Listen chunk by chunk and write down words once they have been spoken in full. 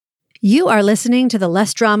You are listening to the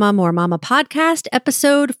Less Drama, More Mama podcast,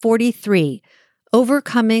 episode 43,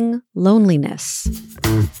 Overcoming Loneliness.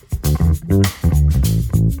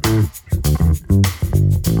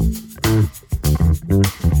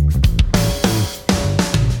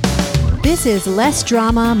 This is Less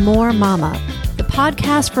Drama, More Mama, the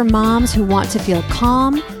podcast for moms who want to feel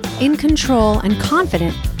calm, in control, and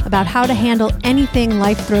confident about how to handle anything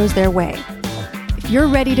life throws their way. If you're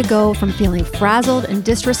ready to go from feeling frazzled and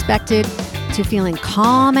disrespected to feeling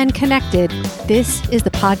calm and connected, this is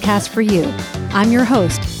the podcast for you. I'm your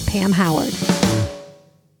host, Pam Howard.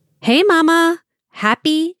 Hey, Mama.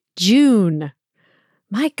 Happy June.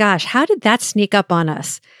 My gosh, how did that sneak up on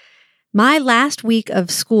us? My last week of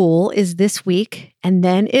school is this week, and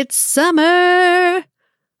then it's summer.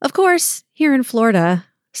 Of course, here in Florida,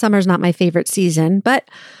 summer's not my favorite season, but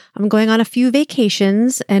I'm going on a few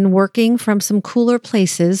vacations and working from some cooler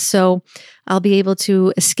places, so I'll be able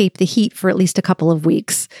to escape the heat for at least a couple of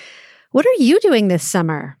weeks. What are you doing this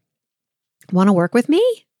summer? Want to work with me?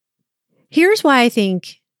 Here's why I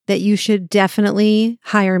think that you should definitely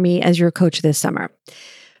hire me as your coach this summer.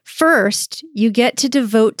 First, you get to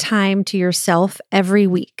devote time to yourself every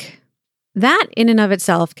week. That in and of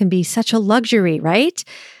itself can be such a luxury, right?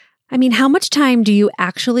 I mean, how much time do you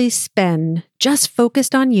actually spend just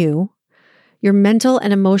focused on you, your mental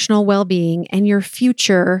and emotional well-being, and your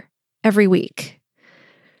future every week?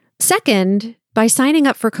 Second, by signing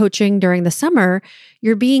up for coaching during the summer,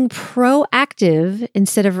 you're being proactive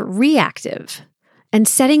instead of reactive and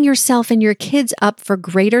setting yourself and your kids up for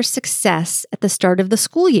greater success at the start of the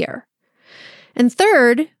school year. And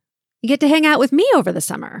third, you get to hang out with me over the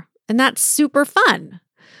summer, and that's super fun.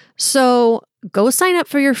 So go sign up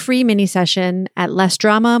for your free mini session at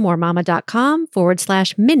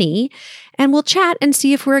lessdramamoremama.com/mini, and we'll chat and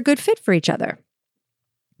see if we're a good fit for each other.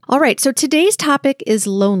 All right, so today's topic is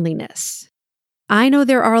loneliness. I know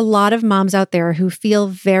there are a lot of moms out there who feel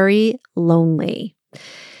very lonely.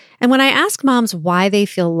 And when I ask moms why they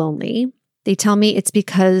feel lonely, they tell me it's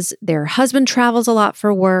because their husband travels a lot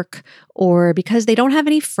for work, or because they don't have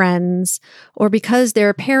any friends, or because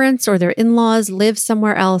their parents or their in-laws live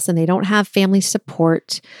somewhere else and they don't have family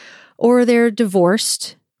support, or they're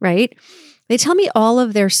divorced, right? They tell me all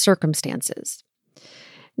of their circumstances.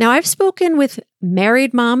 Now, I've spoken with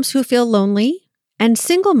married moms who feel lonely and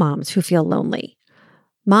single moms who feel lonely,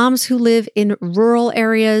 moms who live in rural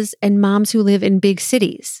areas and moms who live in big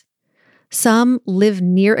cities. Some live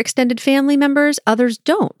near extended family members, others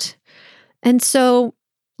don't. And so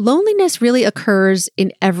loneliness really occurs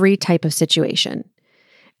in every type of situation.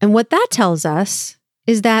 And what that tells us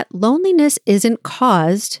is that loneliness isn't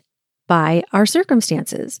caused by our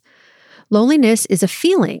circumstances. Loneliness is a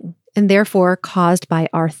feeling and therefore caused by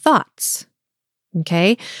our thoughts.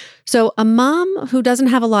 Okay? So a mom who doesn't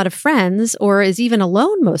have a lot of friends or is even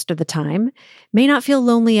alone most of the time may not feel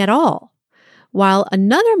lonely at all, while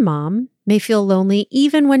another mom may feel lonely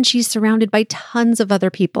even when she's surrounded by tons of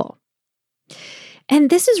other people.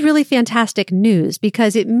 And this is really fantastic news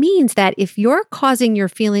because it means that if you're causing your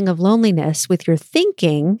feeling of loneliness with your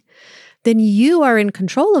thinking, then you are in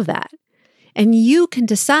control of that. And you can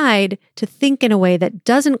decide to think in a way that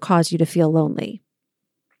doesn't cause you to feel lonely.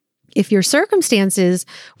 If your circumstances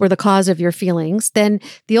were the cause of your feelings, then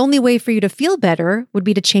the only way for you to feel better would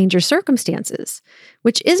be to change your circumstances,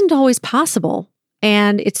 which isn't always possible.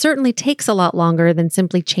 And it certainly takes a lot longer than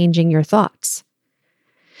simply changing your thoughts.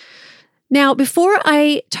 Now, before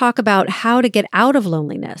I talk about how to get out of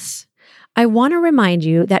loneliness, I want to remind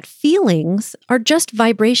you that feelings are just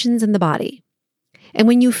vibrations in the body. And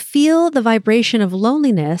when you feel the vibration of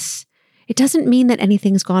loneliness, it doesn't mean that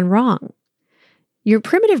anything's gone wrong. Your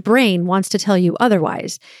primitive brain wants to tell you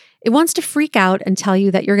otherwise. It wants to freak out and tell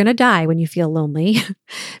you that you're going to die when you feel lonely.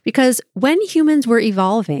 Because when humans were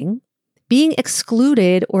evolving, being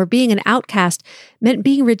excluded or being an outcast meant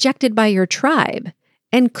being rejected by your tribe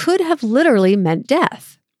and could have literally meant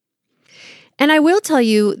death. And I will tell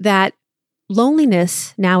you that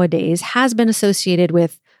loneliness nowadays has been associated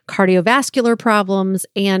with cardiovascular problems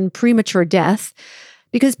and premature death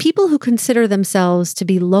because people who consider themselves to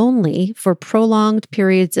be lonely for prolonged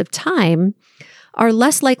periods of time are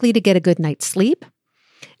less likely to get a good night's sleep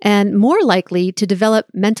and more likely to develop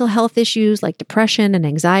mental health issues like depression and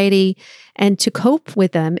anxiety, and to cope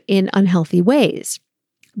with them in unhealthy ways.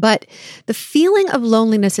 But the feeling of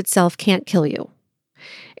loneliness itself can't kill you.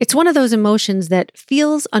 It's one of those emotions that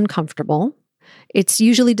feels uncomfortable. It's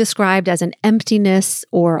usually described as an emptiness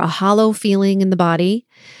or a hollow feeling in the body.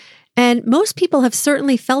 And most people have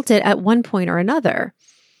certainly felt it at one point or another.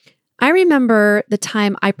 I remember the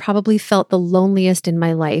time I probably felt the loneliest in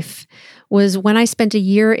my life was when I spent a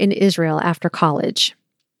year in Israel after college.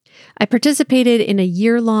 I participated in a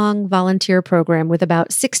year-long volunteer program with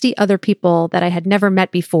about 60 other people that I had never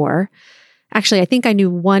met before. Actually, I think I knew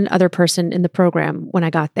one other person in the program when I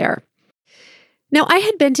got there. Now, I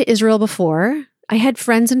had been to Israel before. I had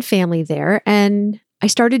friends and family there, and I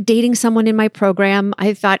started dating someone in my program.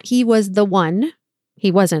 I thought he was the one.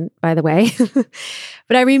 He wasn't, by the way.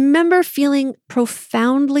 But I remember feeling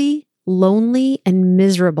profoundly lonely and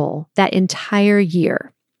miserable that entire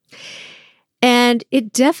year. And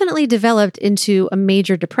it definitely developed into a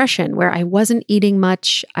major depression where I wasn't eating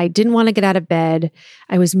much. I didn't want to get out of bed.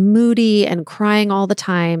 I was moody and crying all the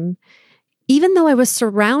time. Even though I was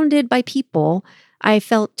surrounded by people, I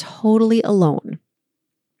felt totally alone.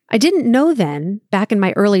 I didn't know then, back in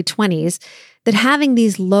my early 20s, that having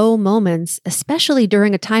these low moments, especially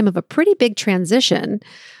during a time of a pretty big transition,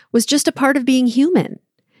 was just a part of being human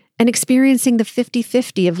and experiencing the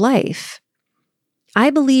 50-50 of life. I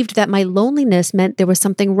believed that my loneliness meant there was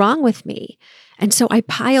something wrong with me, and so I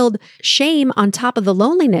piled shame on top of the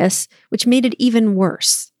loneliness, which made it even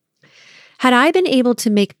worse. Had I been able to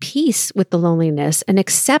make peace with the loneliness and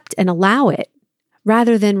accept and allow it,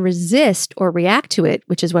 rather than resist or react to it,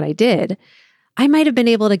 which is what I did, I might have been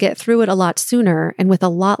able to get through it a lot sooner and with a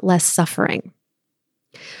lot less suffering.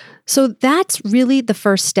 So that's really the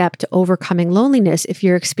first step to overcoming loneliness if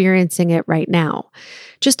you're experiencing it right now.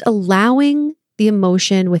 Just allowing the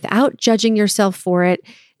emotion without judging yourself for it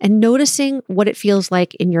and noticing what it feels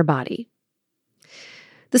like in your body.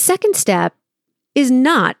 The second step is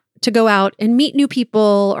not to go out and meet new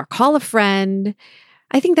people or call a friend.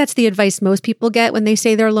 I think that's the advice most people get when they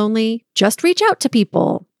say they're lonely. Just reach out to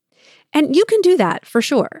people. And you can do that for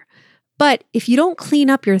sure. But if you don't clean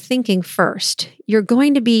up your thinking first, you're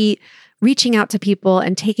going to be reaching out to people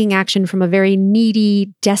and taking action from a very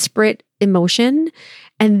needy, desperate emotion,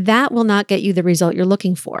 and that will not get you the result you're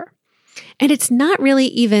looking for. And it's not really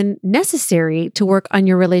even necessary to work on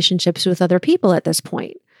your relationships with other people at this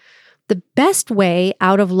point. The best way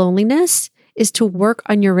out of loneliness is to work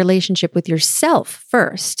on your relationship with yourself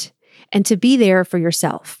first and to be there for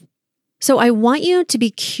yourself. So I want you to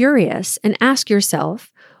be curious and ask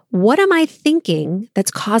yourself, what am I thinking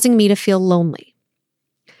that's causing me to feel lonely?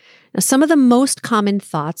 Now, some of the most common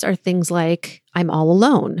thoughts are things like, I'm all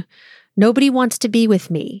alone. Nobody wants to be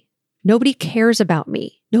with me. Nobody cares about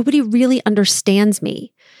me. Nobody really understands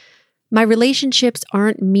me. My relationships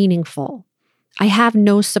aren't meaningful. I have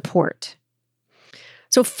no support.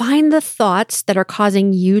 So find the thoughts that are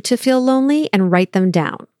causing you to feel lonely and write them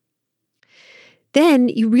down. Then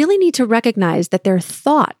you really need to recognize that they're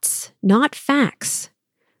thoughts, not facts.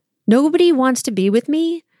 Nobody wants to be with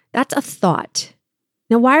me. That's a thought.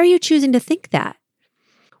 Now, why are you choosing to think that?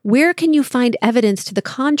 Where can you find evidence to the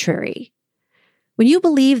contrary? When you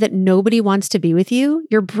believe that nobody wants to be with you,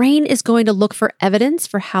 your brain is going to look for evidence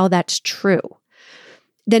for how that's true.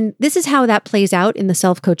 Then this is how that plays out in the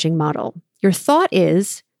self-coaching model. Your thought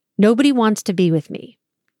is, nobody wants to be with me.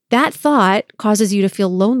 That thought causes you to feel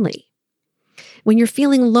lonely. When you're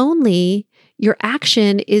feeling lonely, your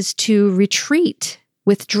action is to retreat,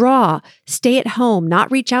 withdraw, stay at home,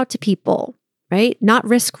 not reach out to people, right? Not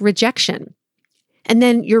risk rejection. And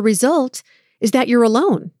then your result is that you're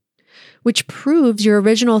alone, which proves your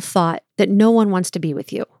original thought that no one wants to be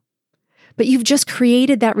with you. But you've just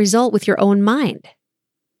created that result with your own mind.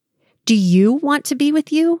 Do you want to be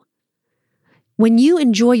with you? When you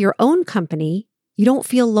enjoy your own company, you don't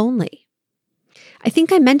feel lonely. I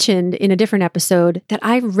think I mentioned in a different episode that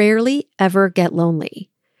I rarely ever get lonely,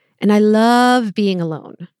 and I love being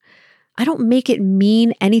alone. I don't make it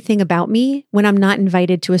mean anything about me when I'm not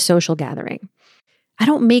invited to a social gathering. I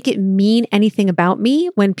don't make it mean anything about me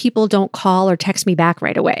when people don't call or text me back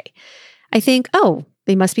right away. I think, oh,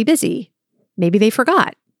 they must be busy. Maybe they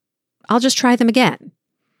forgot. I'll just try them again.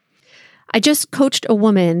 I just coached a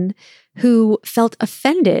woman who felt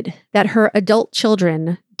offended that her adult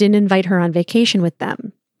children didn't invite her on vacation with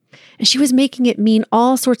them. And she was making it mean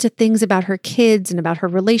all sorts of things about her kids and about her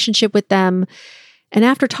relationship with them. And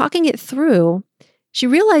after talking it through, she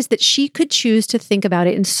realized that she could choose to think about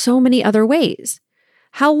it in so many other ways.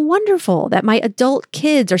 How wonderful that my adult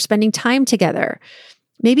kids are spending time together.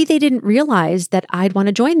 Maybe they didn't realize that I'd want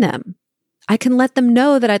to join them. I can let them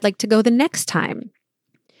know that I'd like to go the next time.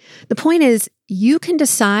 The point is, you can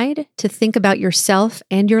decide to think about yourself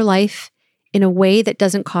and your life in a way that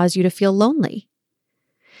doesn't cause you to feel lonely.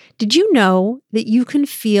 Did you know that you can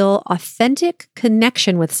feel authentic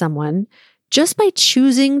connection with someone just by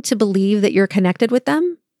choosing to believe that you're connected with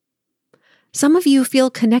them? Some of you feel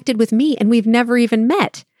connected with me and we've never even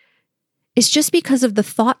met. is just because of the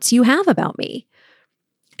thoughts you have about me.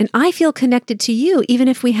 And I feel connected to you even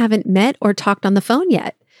if we haven't met or talked on the phone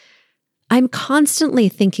yet. I'm constantly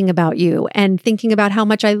thinking about you and thinking about how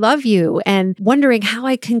much I love you and wondering how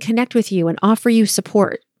I can connect with you and offer you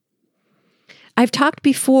support. I've talked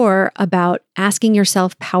before about asking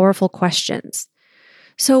yourself powerful questions.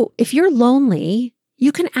 So if you're lonely,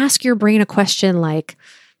 you can ask your brain a question like,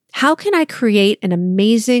 how can I create an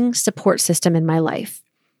amazing support system in my life?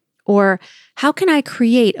 Or how can I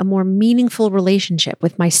create a more meaningful relationship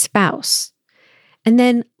with my spouse? And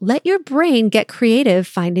then let your brain get creative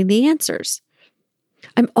finding the answers.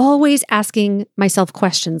 I'm always asking myself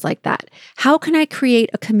questions like that. How can I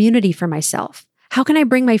create a community for myself? How can I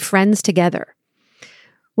bring my friends together?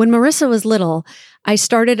 When Marissa was little, I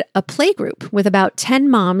started a play group with about 10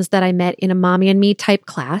 moms that I met in a Mommy and Me type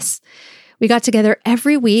class. We got together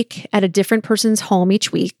every week at a different person's home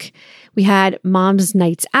each week. We had moms'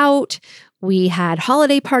 nights out. We had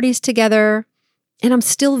holiday parties together. And I'm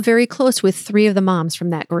still very close with 3 of the moms from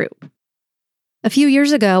that group. A few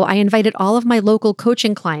years ago, I invited all of my local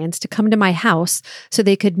coaching clients to come to my house so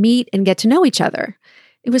they could meet and get to know each other.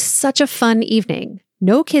 It was such a fun evening.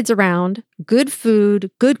 No kids around, good food,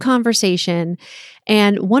 good conversation.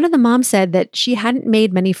 And one of the moms said that she hadn't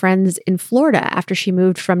made many friends in Florida after she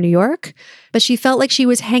moved from New York, but she felt like she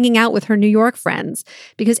was hanging out with her New York friends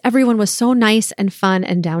because everyone was so nice and fun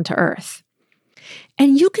and down to earth.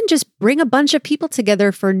 And you can just bring a bunch of people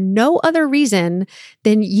together for no other reason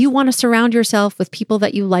than you want to surround yourself with people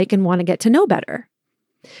that you like and want to get to know better.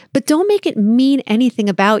 But don't make it mean anything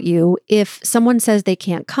about you if someone says they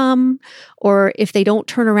can't come or if they don't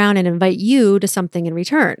turn around and invite you to something in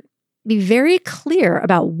return. Be very clear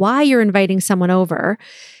about why you're inviting someone over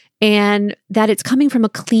and that it's coming from a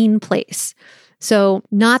clean place. So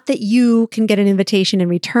not that you can get an invitation in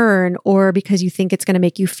return or because you think it's going to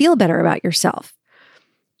make you feel better about yourself.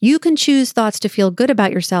 You can choose thoughts to feel good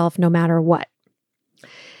about yourself no matter what.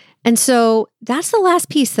 And so that's the last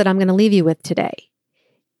piece that I'm going to leave you with today.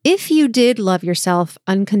 If you did love yourself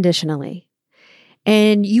unconditionally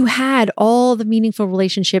and you had all the meaningful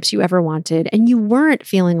relationships you ever wanted and you weren't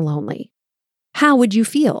feeling lonely, how would you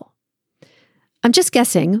feel? I'm just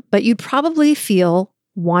guessing, but you'd probably feel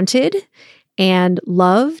wanted and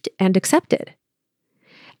loved and accepted.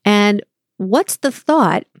 And what's the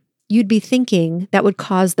thought you'd be thinking that would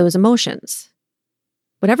cause those emotions?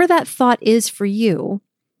 Whatever that thought is for you,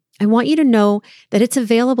 I want you to know that it's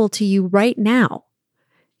available to you right now.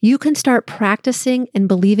 You can start practicing and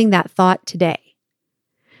believing that thought today.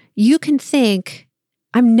 You can think,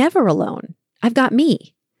 I'm never alone. I've got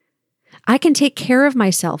me. I can take care of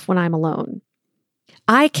myself when I'm alone.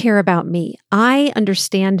 I care about me. I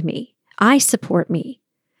understand me. I support me.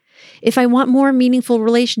 If I want more meaningful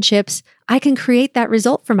relationships, I can create that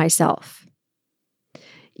result for myself.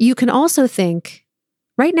 You can also think,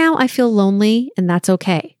 right now I feel lonely and that's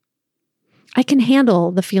okay. I can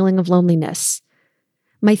handle the feeling of loneliness.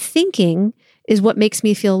 My thinking is what makes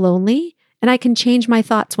me feel lonely, and I can change my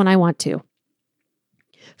thoughts when I want to.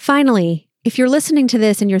 Finally, if you're listening to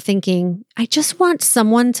this and you're thinking, I just want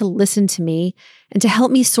someone to listen to me and to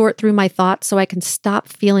help me sort through my thoughts so I can stop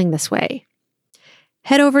feeling this way,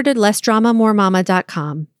 head over to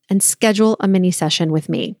lessdramamoremama.com and schedule a mini session with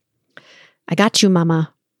me. I got you,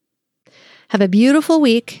 mama. Have a beautiful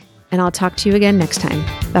week, and I'll talk to you again next time.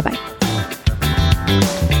 Bye-bye.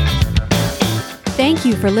 Thank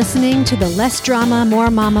you for listening to the Less Drama,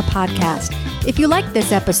 More Mama podcast. If you liked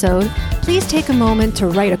this episode, please take a moment to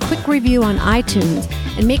write a quick review on iTunes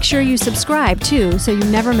and make sure you subscribe too so you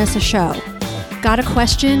never miss a show. Got a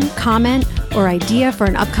question, comment, or idea for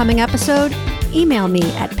an upcoming episode? Email me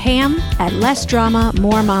at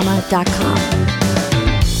pam@lessdramamoremama.com.